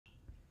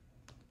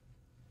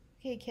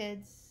Okay,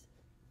 kids,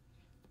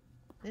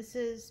 this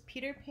is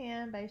Peter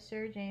Pan by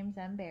Sir James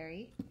M.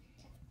 Barrie.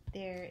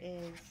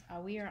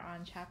 We are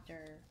on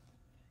chapter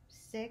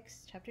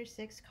 6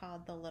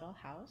 called The Little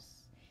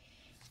House,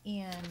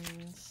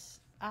 and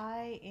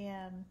I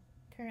am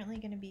currently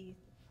going to be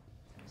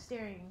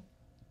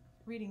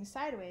reading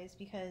sideways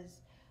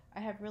because I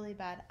have really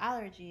bad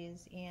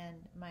allergies and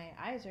my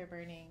eyes are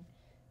burning,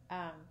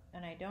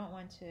 and I don't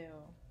want to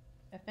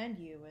offend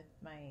you with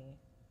my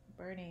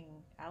burning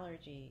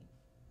allergy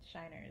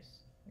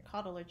shiners. They're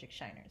called allergic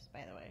shiners,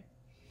 by the way.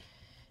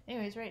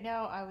 Anyways, right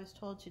now I was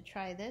told to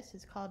try this.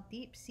 It's called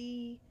Deep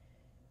Sea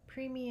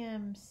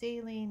Premium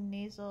Saline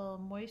Nasal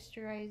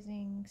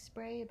Moisturizing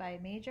Spray by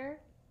Major.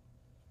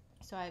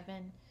 So I've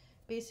been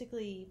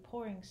basically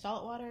pouring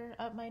salt water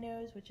up my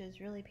nose, which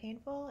is really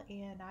painful,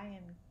 and I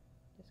am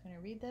just going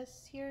to read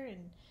this here,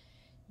 and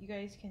you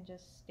guys can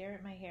just stare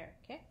at my hair,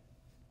 okay?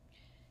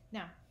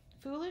 Now,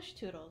 foolish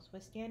Toodles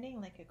was standing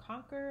like a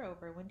conqueror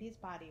over Wendy's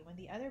body when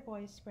the other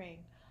boys sprang,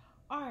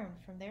 armed,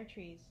 from their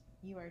trees.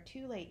 "You are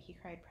too late," he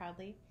cried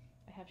proudly.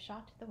 "I have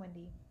shot the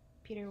Wendy.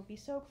 Peter will be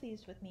so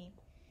pleased with me."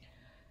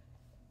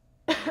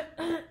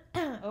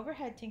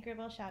 Overhead,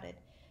 Tinkerbell shouted,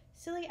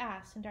 "Silly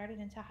ass," and darted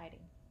into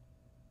hiding.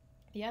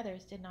 The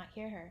others did not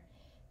hear her.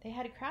 They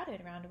had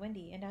crowded round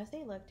Wendy, and as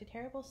they looked, a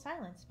terrible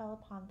silence fell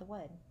upon the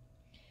wood.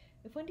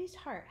 If Wendy's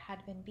heart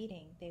had been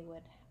beating, they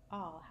would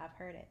all have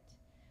heard it.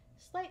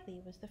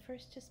 Slightly was the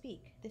first to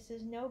speak. "This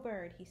is no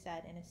bird," he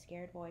said in a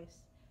scared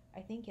voice.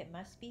 "I think it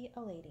must be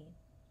a lady."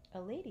 "A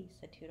lady,"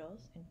 said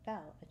Toodles, and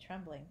fell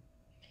a-trembling.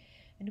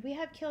 "And we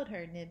have killed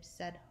her," Nibs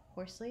said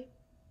hoarsely.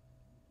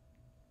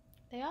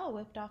 They all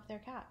whipped off their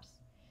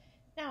caps.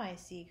 "Now I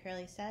see,"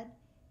 Curly said.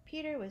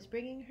 "Peter was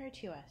bringing her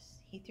to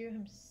us." He threw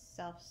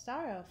himself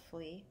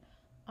sorrowfully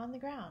on the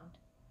ground.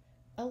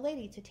 "A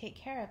lady to take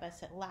care of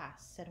us at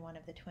last," said one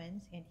of the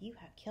twins, "and you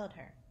have killed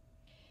her."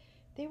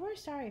 They were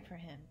sorry for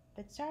him,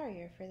 but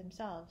sorrier for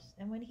themselves,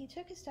 and when he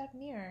took a step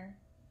nearer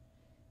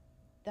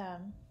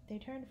them, they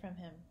turned from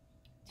him.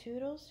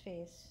 Toodles'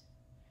 face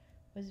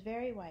was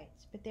very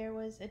white, but there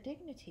was a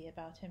dignity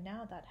about him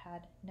now that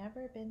had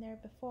never been there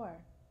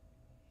before.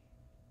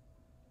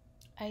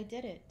 "I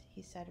did it,"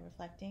 he said,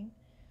 reflecting.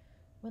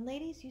 "When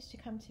ladies used to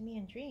come to me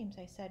in dreams,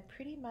 I said,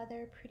 'Pretty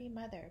mother, pretty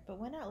mother,' but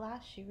when at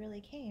last she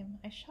really came,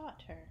 I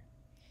shot her."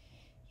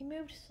 He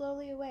moved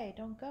slowly away.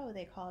 "Don't go,"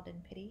 they called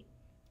in pity.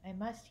 "I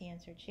must," he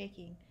answered,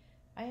 shaking.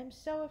 "I am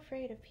so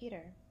afraid of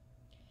Peter."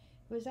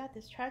 It was at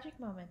this tragic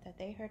moment that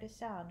they heard a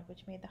sound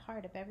which made the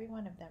heart of every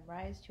one of them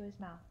rise to his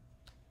mouth.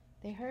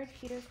 They heard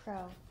Peter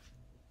crow.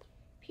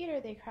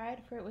 "Peter," they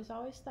cried, for it was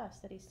always thus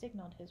that he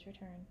signaled his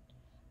return.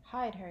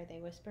 "Hide her,"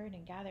 they whispered,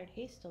 and gathered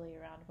hastily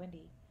around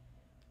Wendy.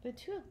 But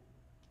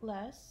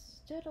Toodles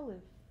stood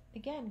aloof.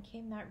 Again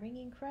came that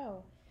ringing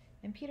crow,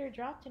 and Peter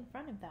dropped in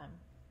front of them.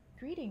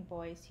 "Greeting,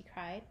 boys," he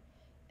cried,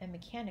 and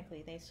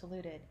mechanically they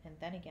saluted, and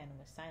then again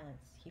was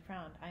silence. He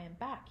frowned. "I am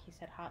back," he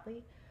said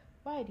hotly.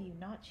 "Why do you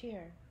not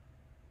cheer?"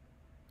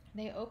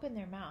 They opened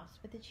their mouths,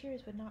 but the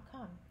cheers would not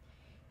come.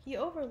 He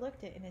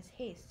overlooked it in his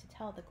haste to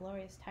tell the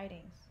glorious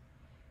tidings.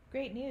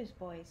 "Great news,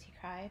 boys," he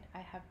cried. "I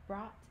have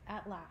brought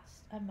at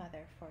last a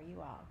mother for you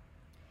all."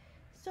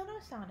 Still no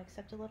sound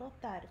except a little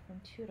thud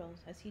from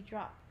Toodles as he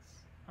dropped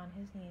on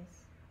his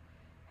knees.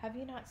 "Have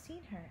you not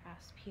seen her?"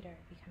 asked Peter,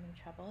 becoming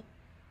troubled.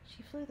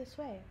 "She flew this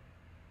way."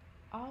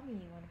 "Ah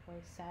me," one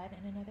voice said,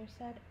 and another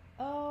said,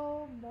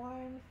 "Oh,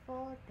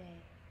 mournful day."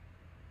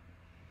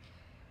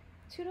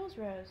 Toodles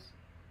rose.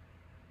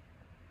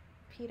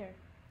 "Peter,"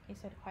 he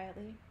said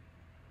quietly,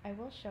 "I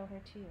will show her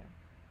to you."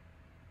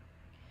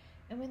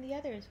 And when the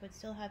others would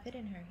still have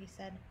hidden her, he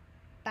said,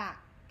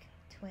 "Back,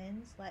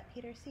 twins, let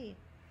Peter see."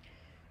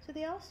 So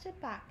they all stood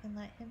back and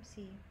let him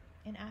see,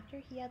 and after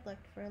he had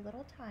looked for a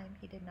little time,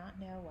 he did not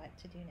know what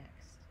to do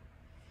next.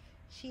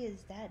 "She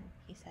is dead,"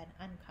 he said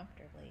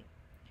uncomfortably.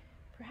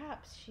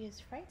 "Perhaps she is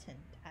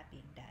frightened at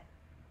being dead."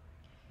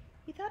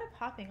 He thought of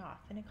hopping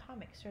off in a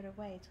comic sort of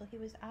way till he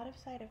was out of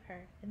sight of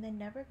her, and then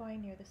never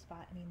going near the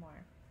spot any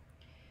more.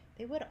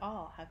 They would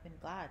all have been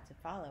glad to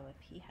follow if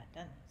he had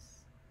done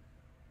this.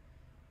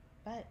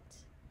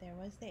 But there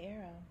was the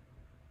arrow.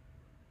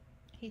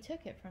 He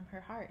took it from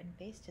her heart and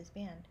faced his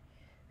band.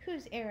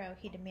 "Whose arrow?"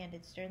 he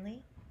demanded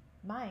sternly.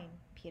 "Mine,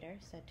 Peter,"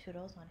 said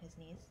Toodles on his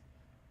knees.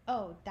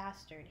 "Oh,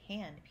 dastard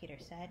hand," Peter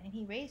said, and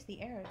he raised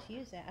the arrow to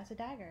use it as a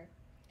dagger.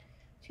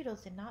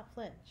 Toodles did not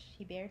flinch.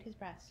 He bared his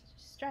breast.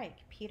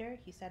 "Strike, Peter,"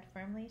 he said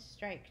firmly.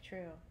 "Strike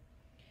true."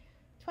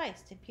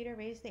 Twice did Peter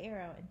raise the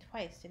arrow, and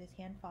twice did his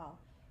hand fall.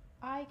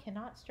 "I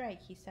cannot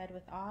strike," he said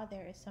with awe.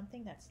 "There is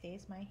something that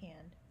stays my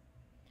hand."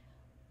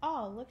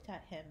 All looked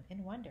at him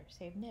in wonder,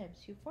 save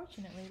Nibs, who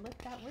fortunately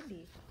looked at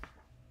Wendy.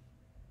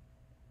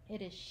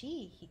 "It is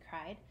she," he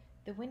cried,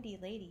 "the Windy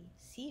lady.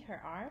 See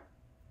her arm."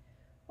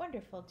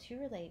 Wonderful to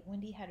relate,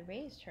 Wendy had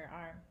raised her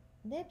arm.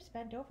 Nibs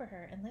bent over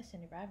her and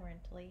listened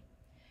reverently.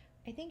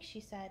 "I think she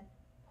said,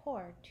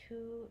 'Poor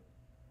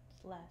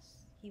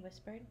Toodles,'" he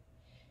whispered.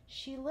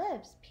 "She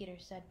lives," Peter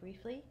said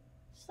briefly.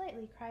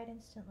 Slightly cried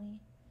instantly.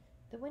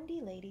 "The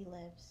Windy lady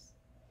lives."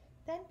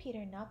 Then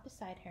Peter knelt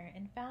beside her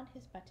and found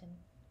his button.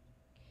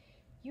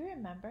 You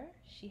remember,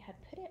 she had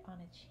put it on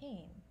a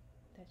chain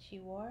that she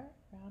wore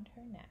round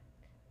her neck.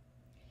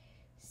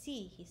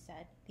 See, he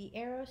said, the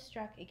arrow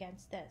struck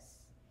against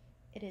this.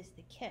 It is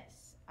the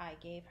kiss I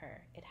gave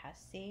her. It has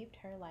saved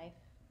her life.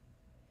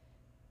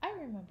 I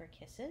remember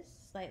kisses,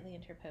 Slightly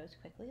interposed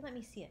quickly. Let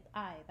me see it.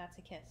 Aye, that's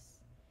a kiss.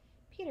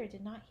 Peter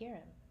did not hear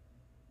him.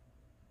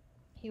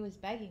 He was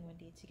begging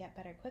Wendy to get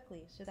better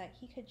quickly so that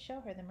he could show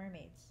her the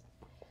mermaids.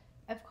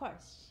 Of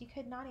course, she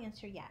could not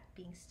answer yet,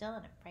 being still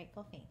in a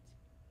frightful faint.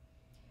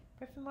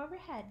 But from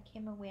overhead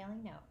came a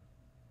wailing note.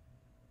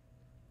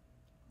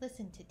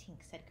 Listen to Tink,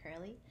 said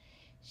Curly.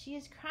 She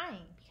is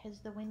crying because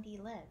the Wendy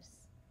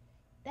lives.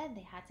 Then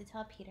they had to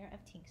tell Peter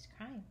of Tink's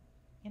crime,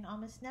 and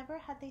almost never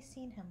had they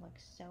seen him look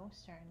so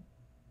stern.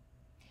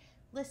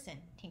 Listen,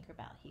 Tinker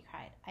Bell, he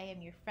cried. I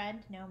am your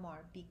friend no more.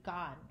 Be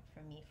gone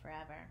from me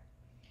forever.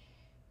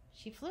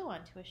 She flew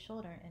onto his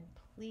shoulder and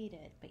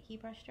pleaded, but he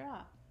brushed her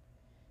off.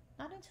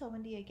 Not until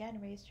Wendy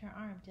again raised her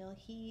arm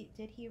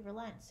did he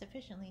relent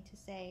sufficiently to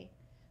say,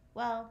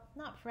 well,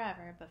 not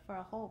forever, but for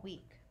a whole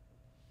week.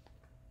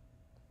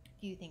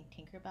 Do you think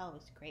Tinker Bell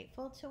was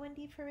grateful to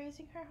Wendy for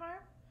raising her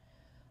arm?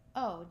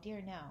 Oh,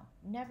 dear no,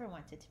 never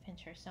wanted to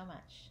pinch her so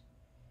much.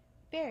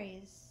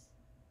 Berries,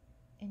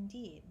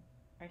 indeed,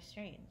 are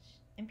strange,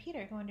 and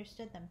Peter, who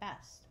understood them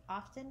best,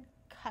 often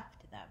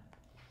cuffed them.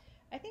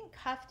 I think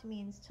cuffed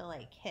means to,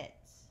 hit,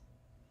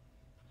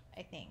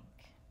 I think.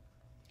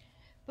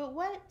 But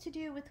what to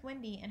do with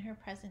Wendy in her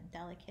present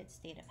delicate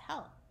state of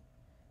health?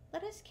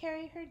 Let us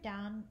carry her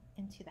down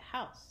into the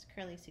house,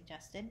 Curly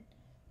suggested.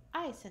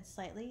 I said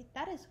Slightly,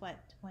 that is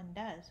what one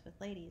does with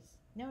ladies.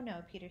 No,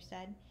 no, Peter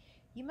said.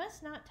 You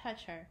must not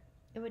touch her.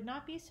 It would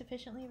not be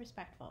sufficiently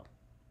respectful.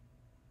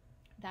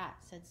 That,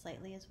 said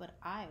Slightly, is what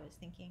I was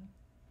thinking.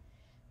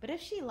 But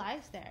if she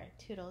lies there,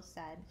 Toodles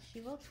said, she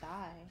will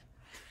die.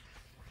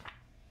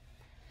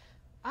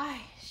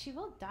 Aye, she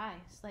will die,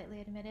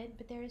 Slightly admitted,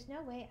 but there is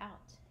no way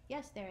out.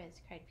 Yes, there is,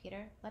 cried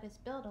Peter. Let us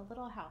build a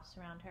little house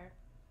around her.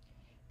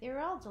 They were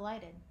all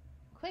delighted.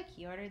 Quick,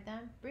 he ordered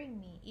them. Bring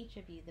me, each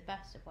of you, the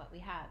best of what we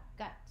have.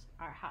 Gut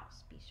our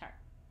house, be sharp.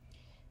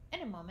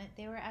 In a moment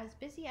they were as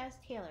busy as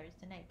tailors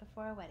the night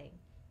before a wedding.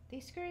 They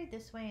scurried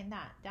this way and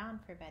that, down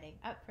for bedding,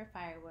 up for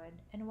firewood,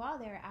 and while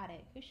they were at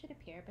it, who should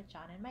appear but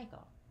John and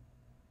Michael?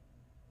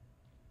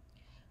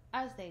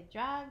 As they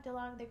dragged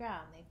along the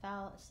ground, they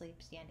fell asleep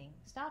standing,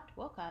 stopped,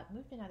 woke up,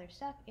 moved another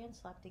step, and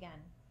slept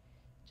again.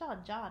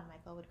 John, John,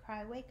 Michael would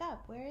cry, wake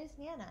up, where is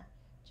Nana?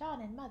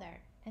 John and Mother.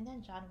 And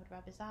then John would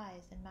rub his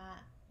eyes and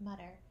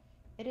mutter,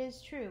 it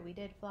is true, we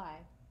did fly.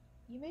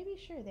 You may be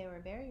sure they were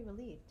very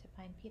relieved to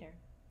find Peter.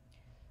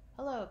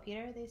 Hello,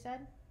 Peter, they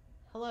said.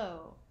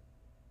 Hello.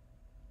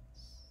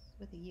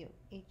 With a U.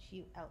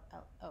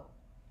 H-U-L-L-O.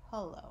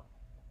 Hello.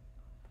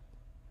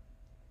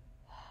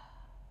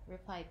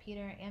 Replied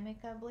Peter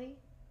amicably.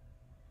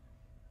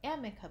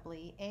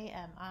 Amicably,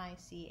 A-M-I-C-A-B-L-Y,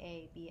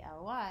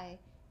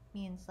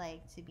 means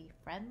to be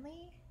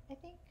friendly, I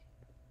think.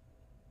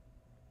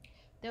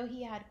 Though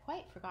he had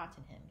quite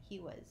forgotten him, he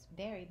was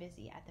very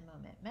busy at the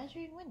moment,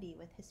 measuring Wendy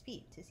with his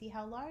feet to see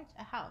how large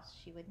a house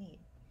she would need.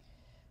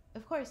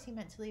 Of course, he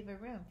meant to leave a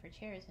room for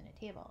chairs and a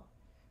table.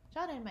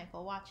 John and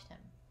Michael watched him.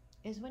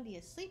 Is Wendy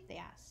asleep? They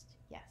asked.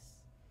 Yes.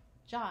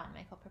 John,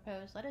 Michael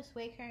proposed, let us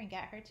wake her and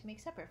get her to make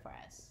supper for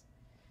us.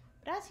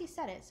 But as he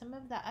said it, some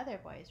of the other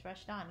boys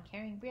rushed on,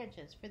 carrying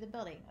branches for the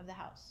building of the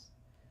house.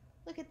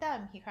 Look at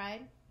them, he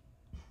cried.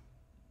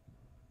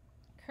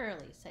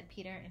 Curly, said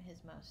Peter in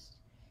his most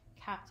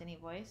captainy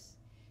voice.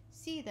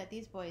 See that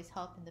these boys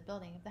help in the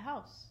building of the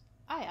house.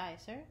 Aye, aye,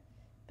 sir.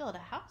 Build a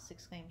house,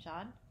 exclaimed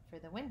John. For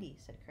the Wendy,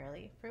 said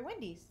Curly. For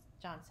Wendy,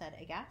 John said,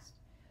 aghast.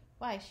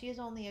 Why, she is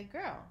only a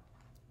girl.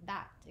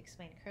 That,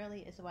 explained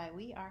Curly, is why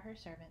we are her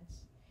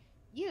servants.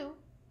 You?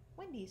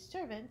 Wendy's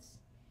servants?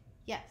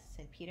 Yes,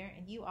 said Peter,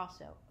 and you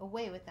also.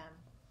 Away with them.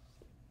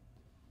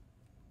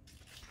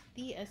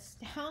 The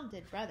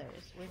astounded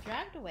brothers were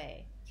dragged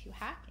away to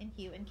hack and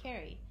hew and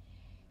carry.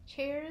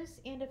 Chairs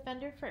and a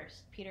fender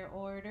first, Peter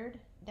ordered.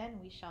 Then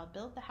we shall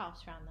build the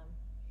house round them.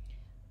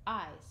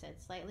 Aye,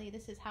 said Slightly,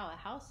 this is how a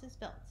house is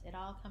built. It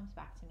all comes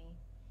back to me.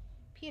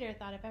 Peter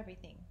thought of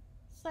everything.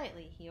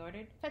 Slightly, he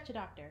ordered, fetch a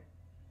doctor.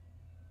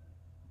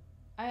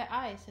 Aye,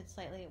 aye, said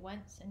Slightly at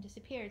once, and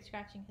disappeared,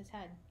 scratching his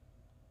head.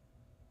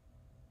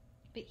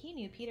 But he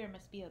knew Peter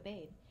must be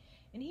obeyed,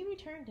 and he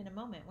returned in a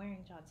moment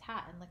wearing John's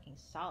hat and looking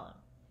solemn.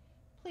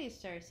 Please,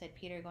 sir, said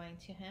Peter, going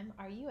to him,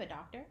 are you a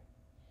doctor?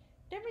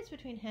 The difference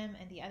between him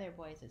and the other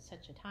boys at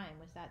such a time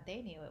was that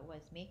they knew it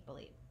was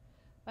make-believe,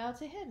 while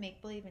to him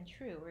make-believe and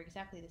true were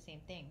exactly the same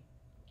thing.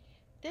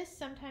 This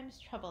sometimes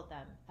troubled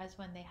them, as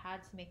when they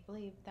had to make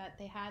believe that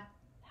they had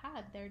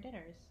had their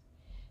dinners.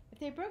 If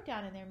they broke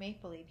down in their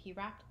make-believe, he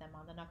rapped them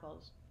on the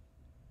knuckles.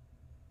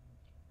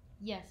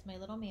 Yes, my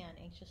little man,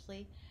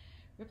 anxiously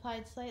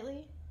replied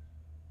Slightly,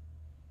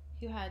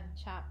 who had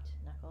chapped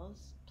knuckles.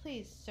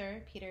 Please,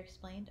 sir, Peter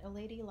explained, a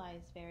lady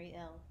lies very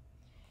ill.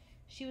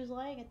 She was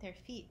lying at their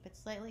feet, but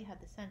Slightly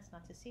had the sense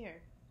not to see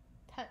her.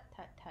 Tut,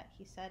 tut, tut,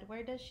 he said.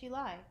 Where does she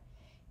lie?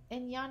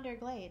 in yonder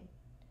glade.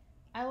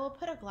 I will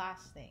put a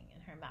glass thing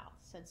in her mouth,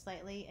 said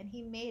Slightly, and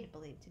he made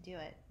believe to do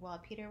it, while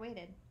Peter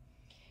waited.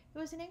 It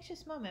was an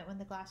anxious moment when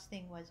the glass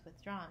thing was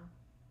withdrawn.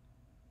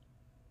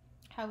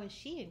 How is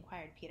she?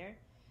 Inquired Peter.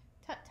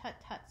 Tut, tut,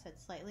 tut, said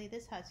Slightly,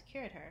 this has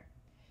cured her.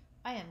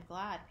 I am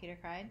glad, Peter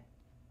cried.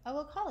 I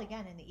will call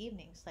again in the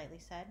evening, Slightly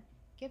said.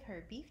 Give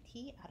her beef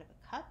tea out of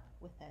a cup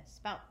with a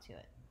spout to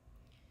it.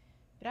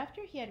 But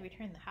after he had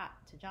returned the hat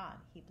to John,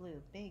 he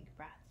blew big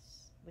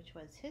breaths, which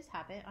was his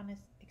habit on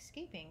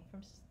escaping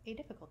from a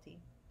difficulty.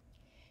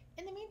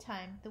 In the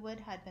meantime, the wood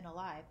had been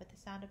alive with the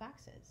sound of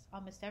axes.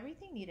 Almost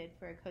everything needed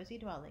for a cozy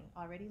dwelling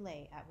already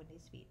lay at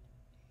Wendy's feet.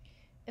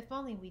 If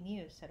only we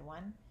knew, said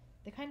one,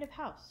 the kind of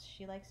house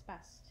she likes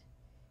best.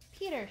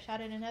 Peter,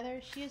 shouted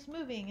another, she is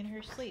moving in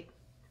her sleep.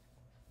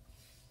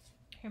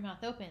 Her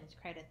mouth opens,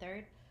 cried a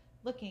third,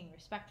 looking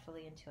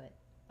respectfully into it.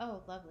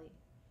 Oh, lovely.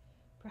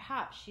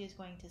 Perhaps she is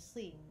going to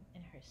sleep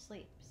in her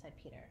sleep, said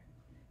Peter.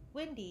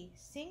 Wendy,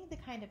 sing the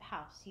kind of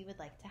house you would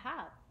like to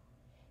have.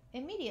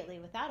 Immediately,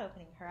 without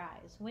opening her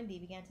eyes, Wendy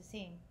began to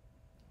sing.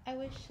 I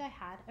wish I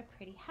had a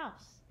pretty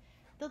house,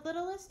 the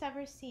littlest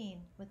ever seen,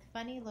 with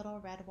funny little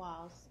red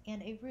walls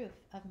and a roof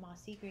of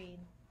mossy green.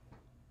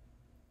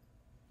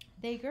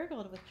 They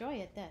gurgled with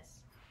joy at this,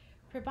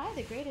 for by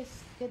the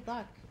greatest good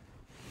luck,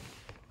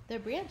 the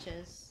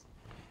branches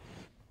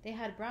they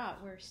had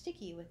brought were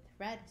sticky with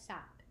red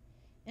sap,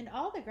 and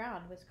all the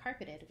ground was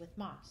carpeted with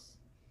moss.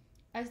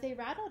 As they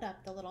rattled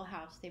up the little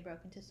house, they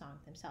broke into song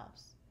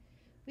themselves.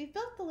 We've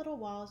built the little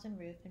walls and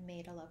roof and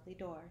made a lovely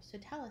door, so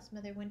tell us,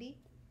 Mother Wendy,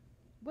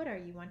 what are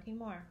you wanting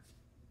more?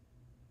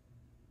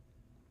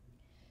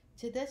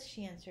 To this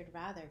she answered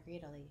rather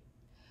greedily.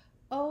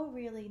 Oh,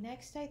 really,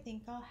 next I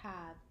think I'll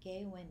have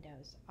gay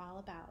windows all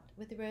about,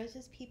 with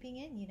roses peeping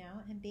in, you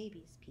know, and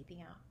babies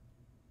peeping out.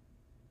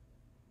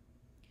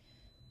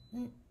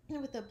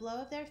 With a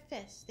blow of their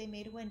fists they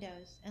made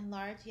windows, and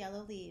large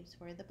yellow leaves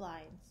were the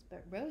blinds.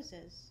 But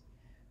roses,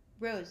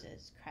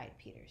 roses, cried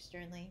Peter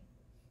sternly.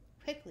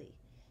 Quickly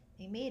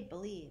they made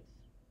believe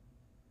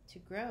to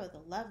grow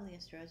the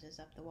loveliest roses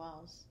up the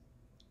walls.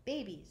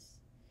 Babies.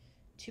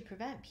 To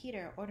prevent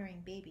Peter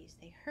ordering babies,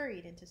 they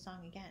hurried into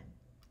song again.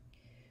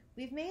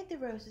 We've made the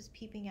roses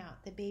peeping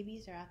out, the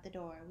babies are at the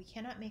door. We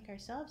cannot make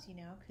ourselves, you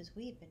know, 'cause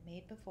we've been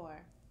made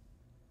before.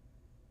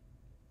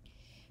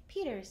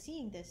 Peter,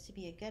 seeing this to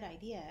be a good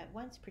idea, at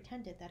once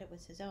pretended that it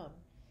was his own.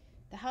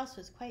 The house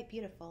was quite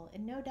beautiful,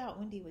 and no doubt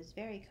Wendy was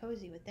very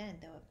cozy within,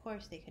 though of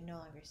course they could no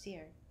longer see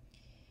her.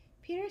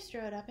 Peter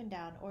strode up and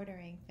down,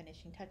 ordering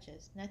finishing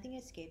touches. Nothing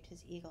escaped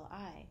his eagle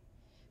eye.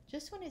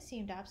 Just when it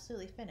seemed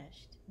absolutely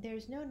finished,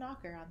 "There's no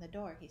knocker on the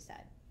door," he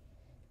said.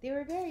 They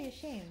were very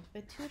ashamed,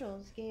 but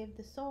Toodles gave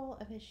the sole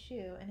of his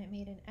shoe, and it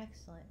made an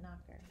excellent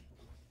knocker.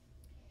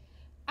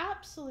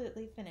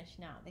 Absolutely finished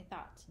now, they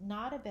thought.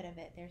 Not a bit of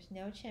it. There's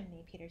no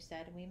chimney, Peter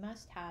said. We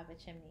must have a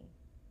chimney.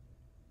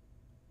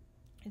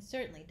 It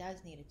certainly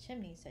does need a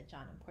chimney, said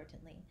John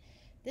importantly.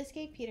 This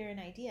gave Peter an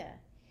idea.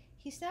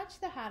 He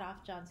snatched the hat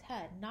off John's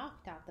head,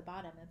 knocked out the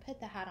bottom, and put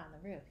the hat on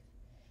the roof.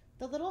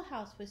 The little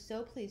house was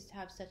so pleased to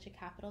have such a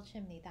capital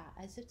chimney that,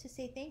 as if to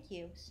say thank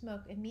you,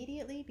 smoke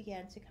immediately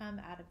began to come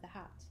out of the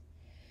hat.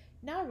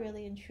 Now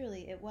really and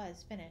truly it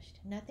was finished.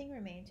 Nothing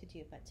remained to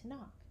do but to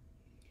knock.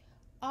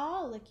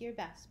 All look your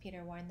best,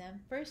 Peter warned them.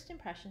 First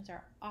impressions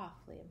are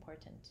awfully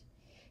important.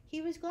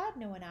 He was glad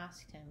no one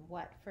asked him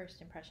what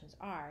first impressions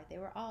are. They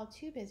were all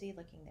too busy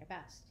looking their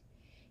best.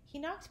 He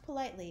knocked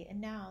politely, and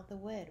now the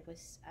wood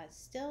was as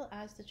still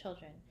as the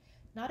children.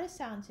 Not a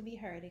sound to be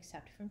heard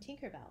except from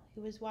Tinker Bell,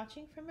 who was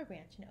watching from a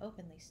branch and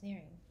openly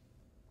sneering.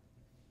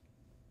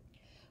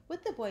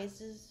 What the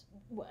boys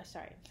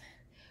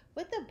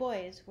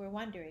were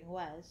wondering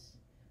was,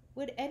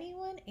 would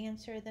anyone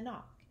answer the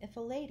knock? If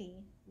a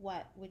lady,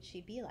 what would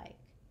she be like?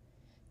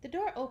 The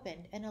door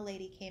opened, and a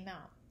lady came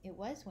out. It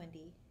was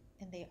Wendy,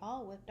 and they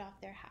all whipped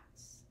off their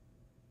hats.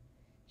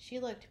 She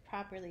looked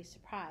properly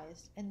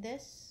surprised, and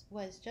this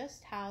was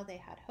just how they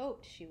had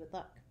hoped she would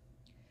look.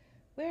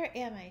 Where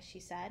am I? She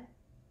said.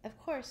 Of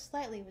course,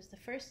 Slightly was the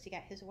first to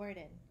get his word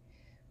in.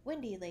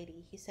 Wendy,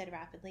 lady, he said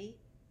rapidly,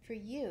 for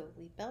you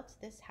we built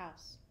this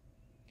house.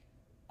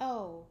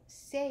 Oh,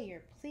 say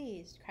you're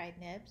pleased, cried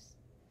Nibs.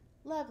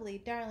 Lovely,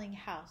 darling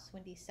house,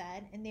 Wendy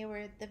said, and they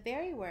were the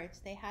very words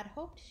they had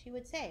hoped she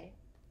would say.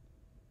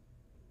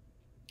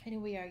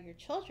 And we are your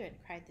children,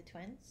 cried the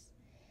twins.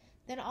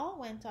 Then all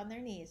went on their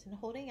knees, and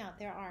holding out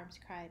their arms,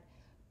 cried,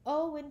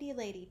 Oh, Wendy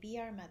lady, be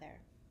our mother.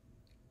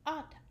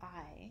 Ought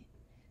I?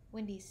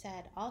 Wendy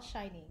said, all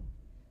shining.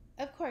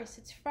 Of course,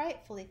 it's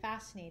frightfully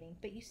fascinating,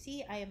 but you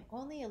see, I am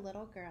only a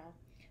little girl.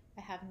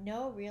 I have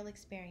no real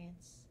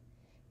experience.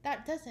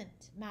 That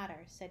doesn't matter,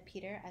 said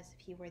Peter, as if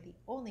he were the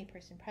only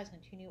person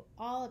present who knew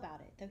all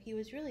about it, though he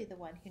was really the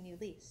one who knew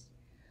least.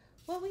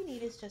 What we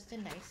need is just a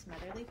nice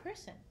motherly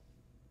person.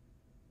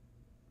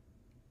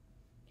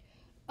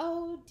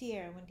 Oh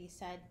dear, Wendy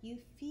said, you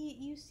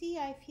see,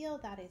 I feel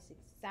that is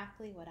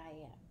exactly what I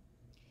am.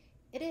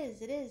 It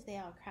is, they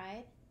all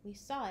cried. We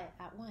saw it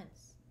at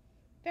once.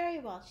 Very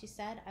well, she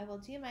said, I will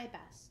do my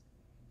best.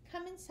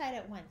 Come inside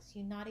at once,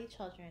 you naughty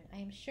children. I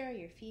am sure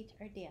your feet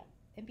are damp.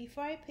 And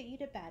before I put you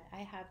to bed, I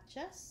have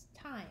just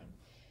time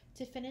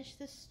to finish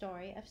the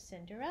story of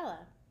Cinderella.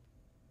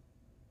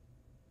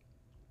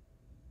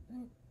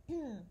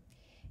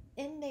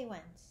 In they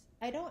went.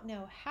 I don't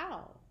know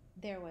how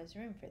there was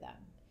room for them,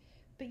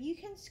 but you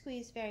can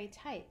squeeze very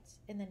tight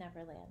in the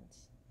Neverland.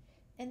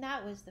 And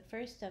that was the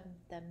first of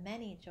the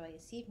many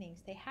joyous evenings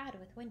they had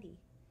with Wendy.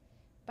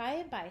 By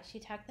and by she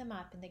tucked them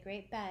up in the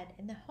great bed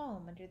in the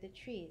home under the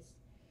trees,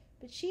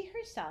 but she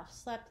herself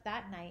slept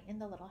that night in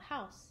the little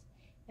house,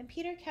 and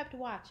Peter kept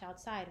watch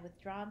outside with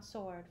drawn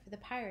sword, for the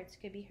pirates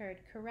could be heard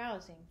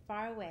carousing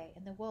far away,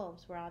 and the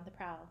wolves were on the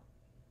prowl.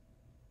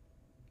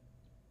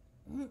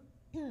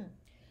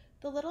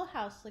 The little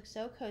house looked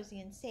so cozy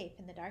and safe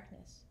in the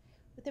darkness,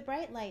 with the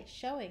bright light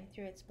showing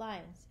through its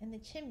blinds, and the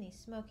chimney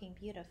smoking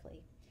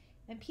beautifully,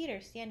 and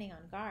Peter standing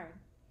on guard.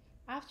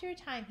 After a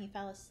time he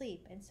fell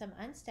asleep, and some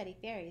unsteady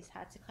fairies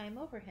had to climb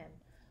over him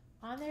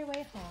on their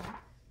way home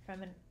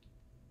from an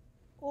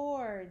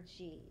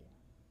orgy.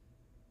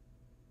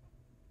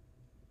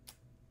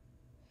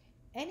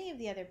 Any of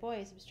the other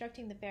boys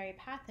obstructing the fairy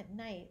path at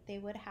night they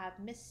would have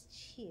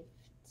mischieved,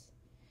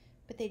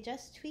 but they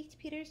just tweaked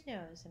Peter's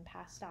nose and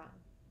passed on.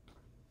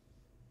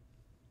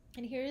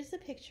 And here is the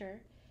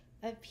picture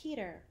of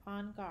Peter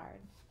on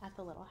guard at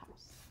the little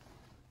house.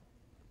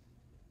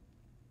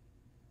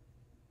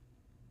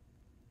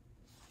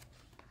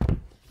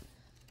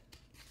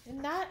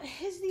 And that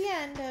is the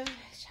end of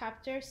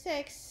chapter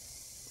 6.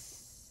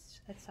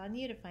 It's on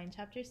you to find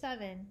chapter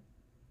 7.